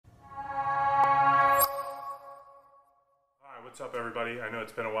What's up, everybody? I know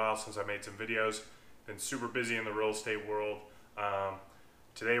it's been a while since I made some videos. Been super busy in the real estate world.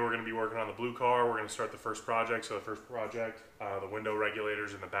 Today we're going to be working on the blue car. We're going to start the first project. So the first project, the window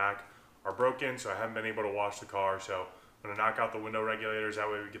regulators in the back are broken, so I haven't been able to wash the car. So I'm going to knock out the window regulators.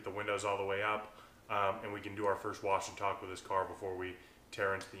 That way we get the windows all the way up, and we can do our first wash and talk with this car before we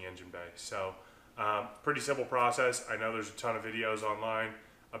tear into the engine bay. So pretty simple process. I know there's a ton of videos online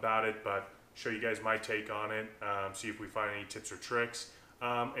about it, but show you guys my take on it, see if we find any tips or tricks,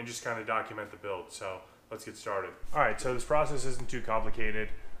 and just kind of document the build. So let's get started. All right, so this process isn't too complicated.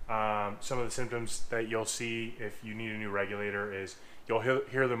 Some of the symptoms that you'll see if you need a new regulator is you'll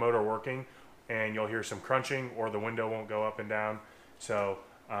hear the motor working, and you'll hear some crunching, or the window won't go up and down. So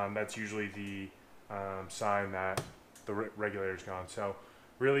that's usually the sign that the regulator's gone. So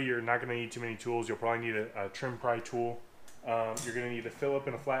really, you're not going to need too many tools. You'll probably need a trim pry tool. You're going to need a Phillips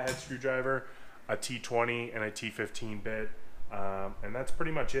and a flathead screwdriver, a T20 and a T15 bit, and that's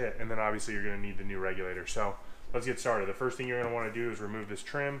pretty much it. And then obviously you're going to need the new regulator. So let's get started. The first thing you're going to want to do is remove this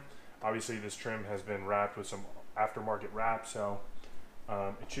trim. Obviously this trim has been wrapped with some aftermarket wrap, so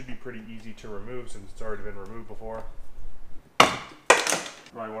it should be pretty easy to remove since it's already been removed before.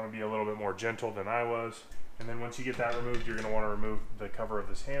 Probably want to be a little bit more gentle than I was. And then once you get that removed, you're going to want to remove the cover of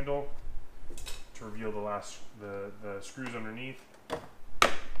this handle to reveal the screws underneath.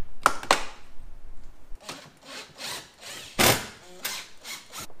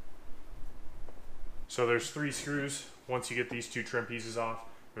 So there's 3 screws. Once you get these 2 trim pieces off,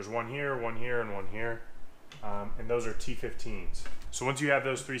 there's one here, and one here, and those are T15s. So once you have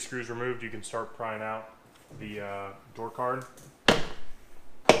those 3 screws removed, you can start prying out the door card.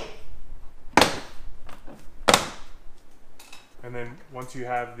 And then once you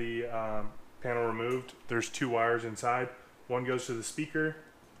have the panel removed, there's 2 wires inside. One goes to the speaker,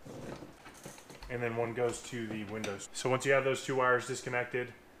 and then one goes to the windows. So once you have those 2 wires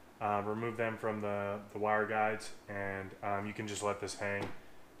disconnected, remove them from the wire guides, and you can just let this hang.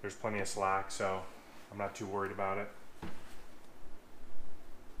 There's plenty of slack, so I'm not too worried about it.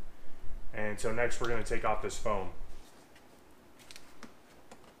 And so next we're going to take off this foam.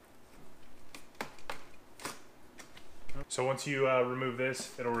 So once you remove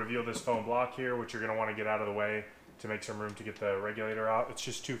this, it'll reveal this foam block here, which you're going to want to get out of the way to make some room to get the regulator out. It's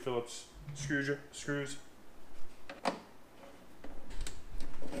just 2 Phillips screws.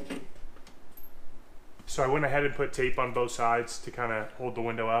 So I went ahead and put tape on both sides to kind of hold the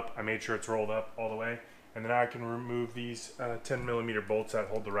window up. I made sure it's rolled up all the way. And then I can remove these 10mm bolts that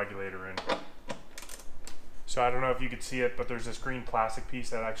hold the regulator in. So I don't know if you could see it, but there's this green plastic piece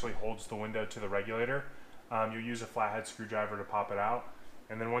that actually holds the window to the regulator. You'll use a flathead screwdriver to pop it out.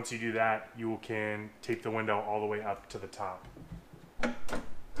 And then once you do that, you can tape the window all the way up to the top.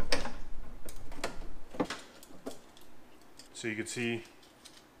 So you can see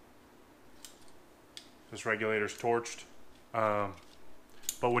this regulator's torched.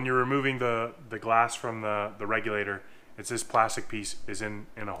 But when you're removing the glass from the regulator, it's this plastic piece is in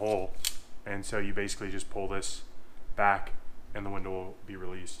a hole. And so you basically just pull this back and the window will be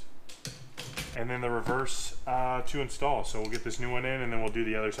released. And then the reverse to install. So we'll get this new one in, and then we'll do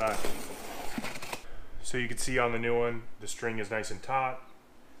the other side. So you can see on the new one, the string is nice and taut,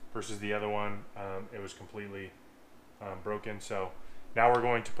 versus the other one, it was completely broken. So now we're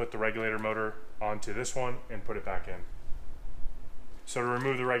going to put the regulator motor onto this one and put it back in. So to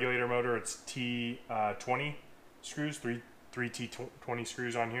remove the regulator motor, it's T20 screws, three T20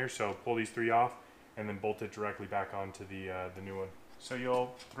 screws on here. So pull these 3 off and then bolt it directly back onto the new one. So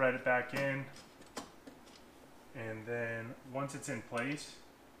you'll thread it back in, and then once it's in place,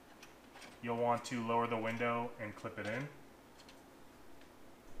 you'll want to lower the window and clip it in,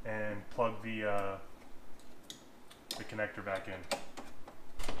 and plug the connector back in.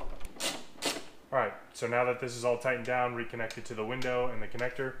 All right, so now that this is all tightened down, reconnected to the window and the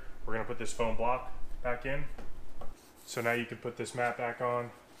connector, we're gonna put this foam block back in. So now you can put this mat back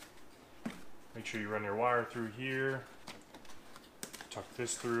on. Make sure you run your wire through here. Tuck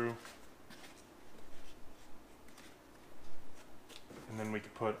this through, and then we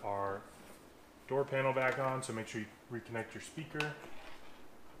can put our door panel back on. So make sure you reconnect your speaker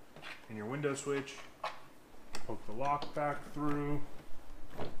and your window switch. Poke the lock back through.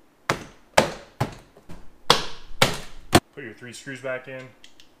 Put your 3 screws back in.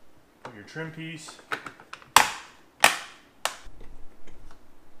 Put your trim piece.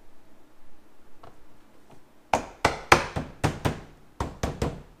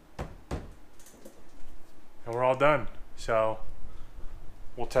 And we're all done. So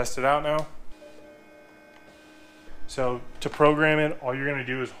we'll test it out now. So to program it, all you're going to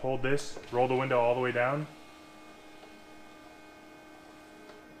do is hold this, roll the window all the way down,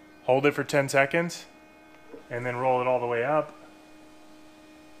 Hold it for 10 seconds and then roll it all the way up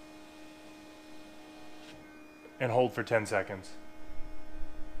and hold for 10 seconds.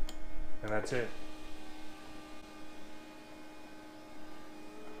 And that's it.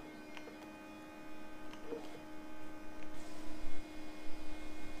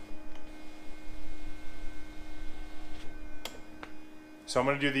 So I'm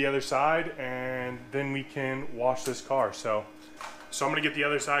going to do the other side and then we can wash this car. So I'm going to get the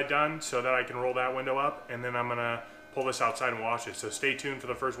other side done so that I can roll that window up, and then I'm going to pull this outside and wash it. So stay tuned for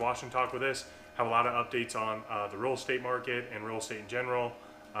the first wash and talk with this. Have a lot of updates on the real estate market and real estate in general,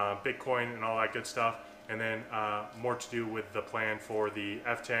 Bitcoin and all that good stuff. And then more to do with the plan for the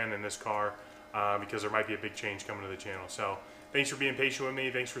F10 and this car because there might be a big change coming to the channel. So thanks for being patient with me.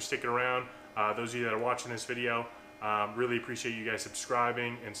 Thanks for sticking around. Those of you that are watching this video, really appreciate you guys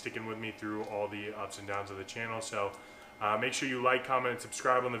subscribing and sticking with me through all the ups and downs of the channel. So make sure you like, comment, and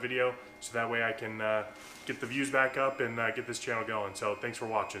subscribe on the video so that way I can get the views back up and get this channel going. So thanks for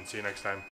watching. See you next time.